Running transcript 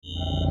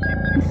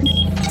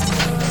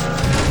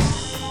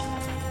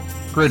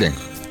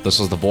Greetings. This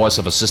is the voice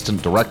of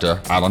Assistant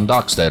Director Alan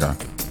Dockstader.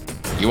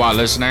 You are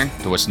listening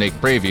to a sneak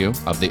preview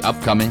of the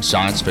upcoming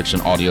science fiction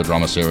audio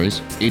drama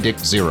series, Edict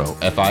Zero,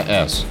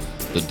 FIS,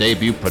 the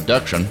debut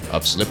production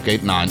of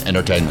Slipgate 9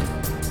 Entertainment.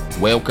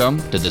 Welcome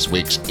to this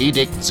week's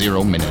Edict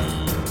Zero Minute.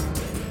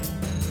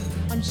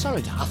 I'm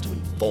sorry to have to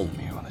inform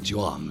you that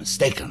you are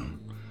mistaken.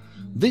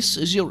 This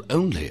is your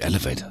only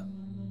elevator.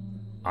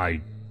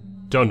 I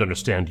don't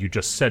understand. You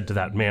just said to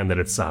that man that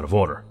it's out of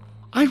order.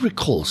 I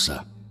recall,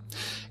 sir.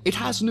 It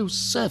has no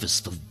service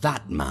for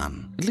that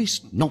man, at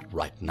least not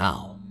right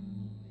now.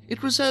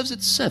 It reserves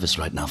its service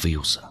right now for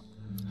you, sir.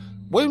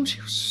 Won't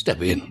you step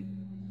in?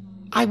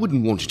 I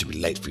wouldn't want you to be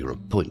late for your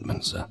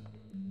appointment, sir.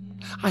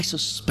 I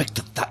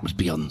suspect that would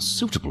be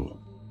unsuitable.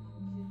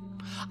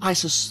 I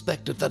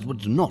suspect that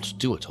would not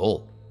do at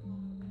all.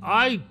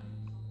 I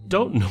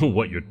don't know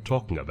what you're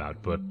talking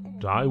about, but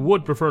I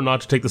would prefer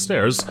not to take the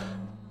stairs.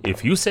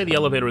 If you say the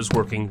elevator is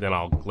working, then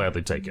I'll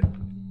gladly take it.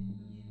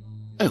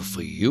 Oh,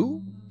 for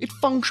you? It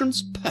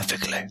functions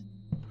perfectly.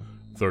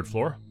 Third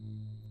floor?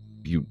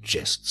 You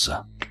jest,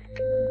 sir.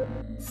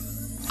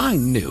 I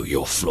know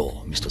your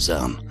floor, Mr.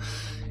 Zern.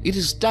 It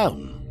is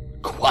down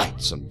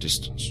quite some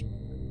distance.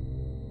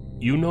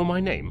 You know my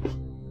name?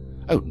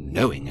 Oh,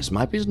 knowing is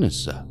my business,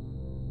 sir.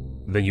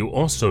 Then you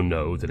also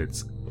know that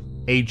it's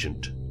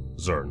Agent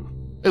Zern.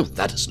 Oh,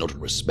 that is not a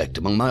respect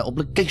among my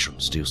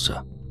obligations to you,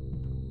 sir.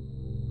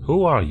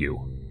 Who are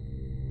you?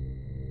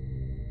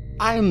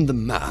 I am the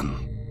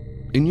man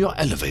in your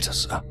elevator,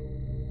 sir.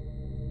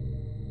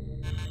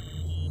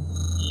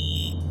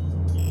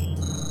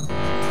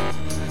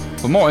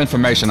 For more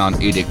information on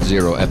Edict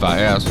Zero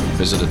FIS,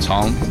 visit its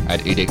home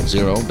at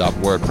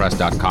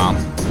edictzero.wordpress.com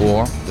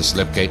or the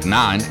Slipgate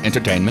 9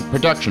 Entertainment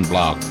Production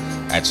blog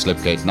at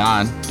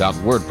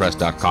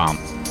slipgate9.wordpress.com.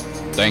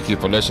 Thank you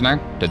for listening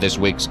to this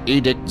week's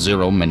Edict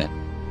Zero Minute.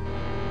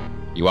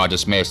 You are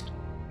dismissed.